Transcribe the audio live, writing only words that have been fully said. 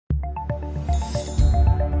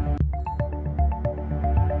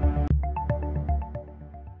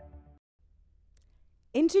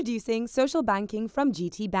Introducing social banking from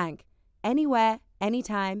GT Bank. Anywhere,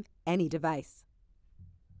 anytime, any device.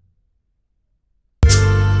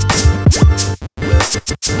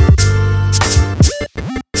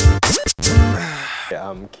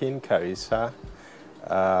 I'm Kin Kariisa,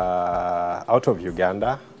 out of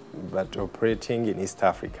Uganda, but operating in East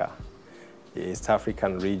Africa. The East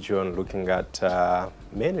African region, looking at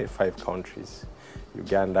mainly 5 countries: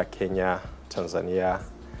 Uganda, Kenya, Tanzania,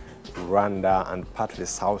 Rwanda, and partly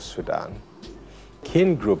South Sudan.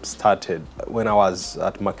 Kin Group started when I was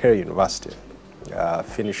at Makerere University,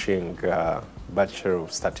 finishing Bachelor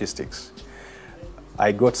of Statistics.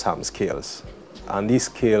 I got some skills, and these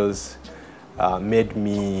skills made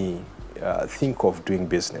me think of doing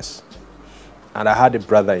business. And I had a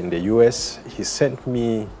brother in the US. He sent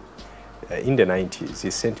me, in the 90s,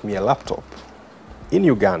 he sent me a laptop. In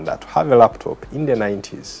Uganda, to have a laptop in the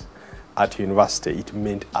 90s at university, it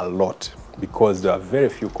meant a lot because there are very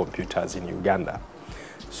few computers in Uganda.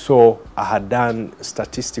 So I had done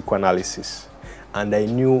statistical analysis, and I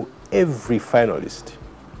knew every finalist,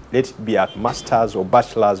 let it be at master's or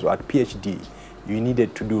bachelor's or at PhD, you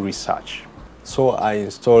needed to do research. So I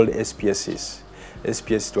installed SPSS.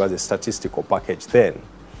 SPSS was a statistical package then.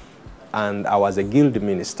 And I was a guild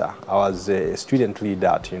minister. I was a student leader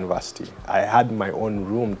at university. I had my own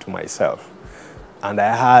room to myself. And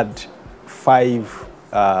I had 5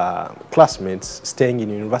 classmates staying in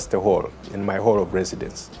university hall, in my hall of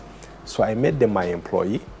residence. So I made them my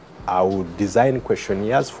employee. I would design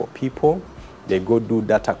questionnaires for people. They go do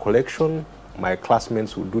data collection. My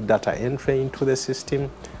classmates would do data entry into the system.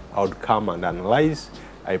 I would come and analyze.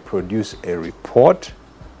 I produce a report,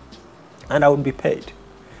 and I would be paid.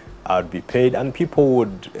 I would be paid, and people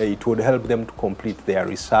would, it would help them to complete their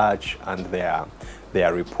research and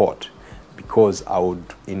their report, because I would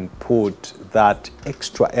input that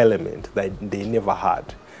extra element that they never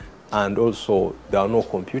had. And also, there are no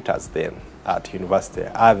computers then at university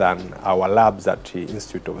other than our labs at the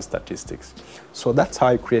Institute of Statistics. So that's how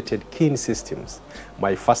I created Kin Systems,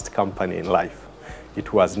 my first company in life.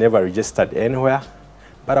 It was never registered anywhere,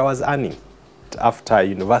 but I was earning. After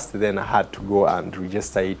university, then I had to go and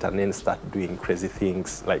register it and then start doing crazy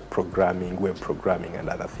things like programming, web programming, and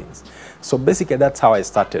other things. So basically, that's how I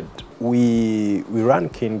started. We run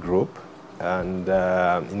Kin Group, and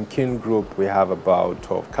in Kin Group, we have about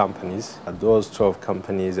 12 companies. Those 12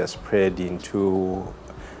 companies are spread into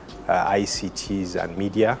ICTs and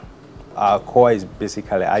media. Our core is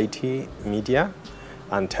basically IT, media,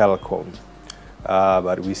 and telecom.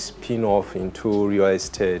 But we spin off into real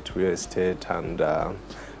estate, and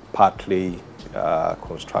partly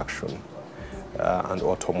construction and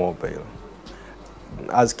automobile.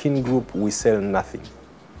 As Kin Group, we sell nothing.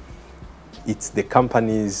 It's the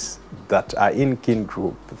companies that are in Kin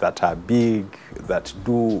Group that are big, that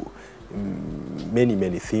do many,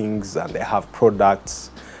 many things, and they have products.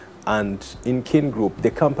 And in Kin Group, the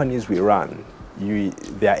companies we run,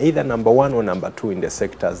 they are either #1 or #2 in the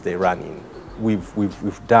sectors they run in.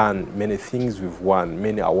 We've done many things, we've won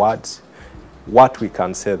many awards. What we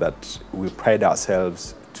can say that we pride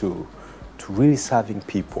ourselves to really serving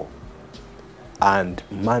people, and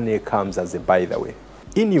money comes as a by the way.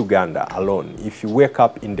 In Uganda alone, if you wake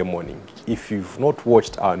up in the morning, if you've not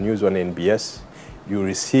watched our news on NBS, you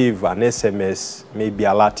receive an SMS maybe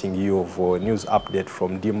alerting you of a news update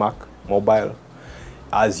from DMAC Mobile.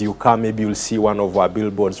 As you come, maybe you'll see one of our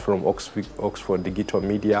billboards from Oxford Digital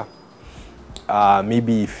Media.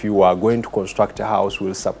 Maybe if you are going to construct a house,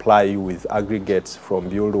 we'll supply you with aggregates from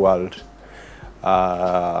Build World.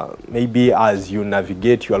 Maybe as you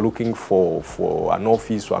navigate, you are looking for an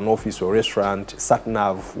office or restaurant,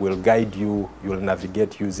 SatNav will guide you. You'll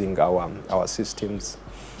navigate using our systems.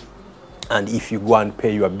 And if you go and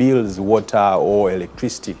pay your bills, water or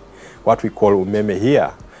electricity, what we call umeme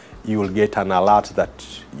here, you will get an alert that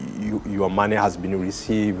your money has been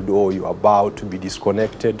received or you're about to be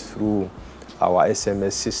disconnected through our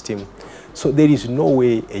SMS system. So there is no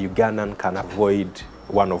way a Ugandan can avoid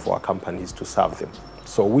one of our companies to serve them.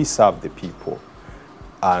 So we serve the people,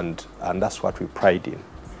 and that's what we pride in.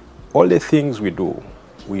 All the things we do,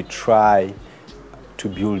 we try to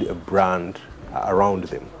build a brand around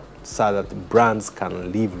them so that brands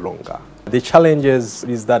can live longer. The challenges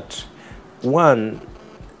is that, one,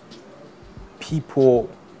 people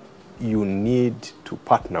you need to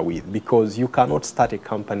partner with, because you cannot start a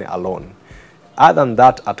company alone. Other than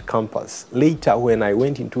that, at campus, later when I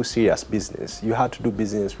went into serious business, you had to do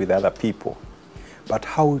business with other people. But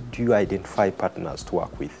how do you identify partners to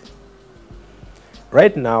work with?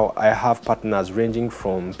 Right now, I have partners ranging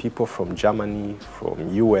from people from Germany, from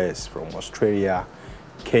US, from Australia,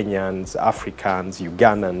 Kenyans, Africans,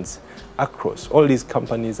 Ugandans, across all these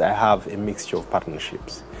companies. I have a mixture of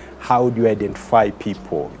partnerships. How do you identify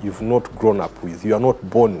people you've not grown up with, you are not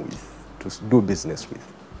born with, to do business with?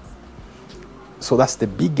 So that's the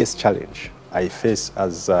biggest challenge I face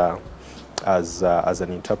as an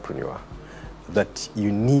entrepreneur, that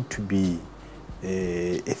you need to be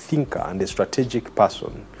a thinker and a strategic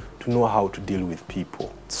person to know how to deal with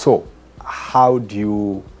people. So how do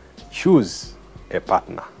you choose a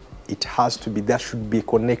partner? It has to be, there should be a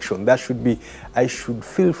connection. There should be, I should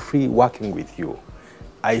feel free working with you.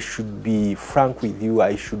 I should be frank with you.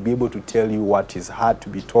 I should be able to tell you what is hard to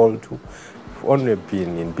be told to. I've only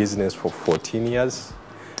been in business for 14 years.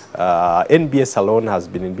 NBS alone has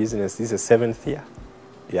been in business. This is the 7th year.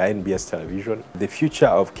 Yeah, NBS Television. The future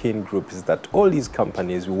of Kin Group is that all these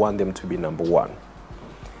companies, we want them to be number 1.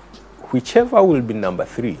 Whichever will be number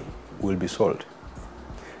 3 will be sold.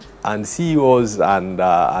 And CEOs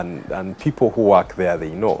and people who work there,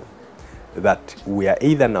 they know that we are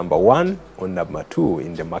either number 1 or number 2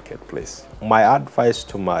 in the marketplace. My advice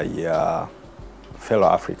to my fellow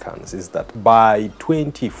Africans is that by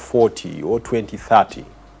 2040 or 2030,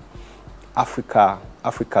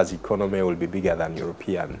 Africa's economy will be bigger than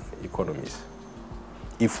European economies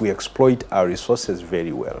if we exploit our resources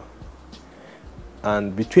very well.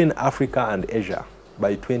 And between Africa and Asia,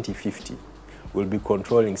 by 2050, we'll be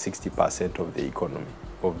controlling 60% of the economy,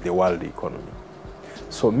 of the world economy.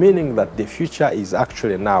 So meaning that the future is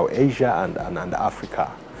actually now Asia and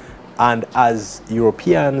Africa. And as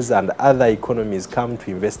Europeans and other economies come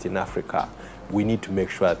to invest in Africa, we need to make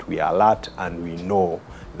sure that we are alert and we know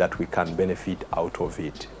that we can benefit out of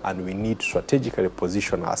it. And we need to strategically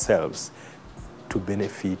position ourselves to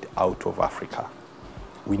benefit out of Africa.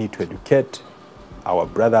 We need to educate our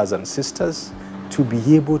brothers and sisters to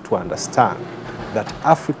be able to understand that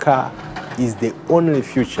Africa is the only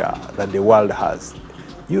future that the world has.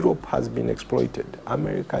 Europe has been exploited.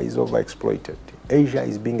 America is overexploited. Asia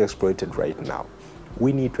is being exploited right now.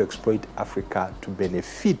 We need to exploit Africa to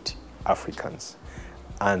benefit Africans.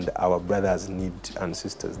 And our brothers and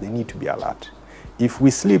sisters, they need to be alert. If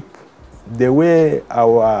we sleep the way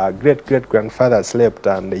our great-great-grandfathers slept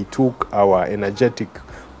and they took our energetic,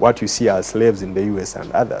 what you see as slaves in the US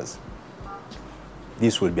and others,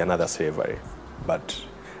 this will be another slavery. But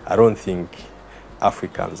I don't think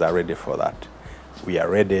Africans are ready for that. We are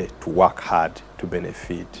ready to work hard to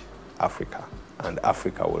benefit Africa, and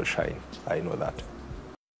Africa will shine. I know that.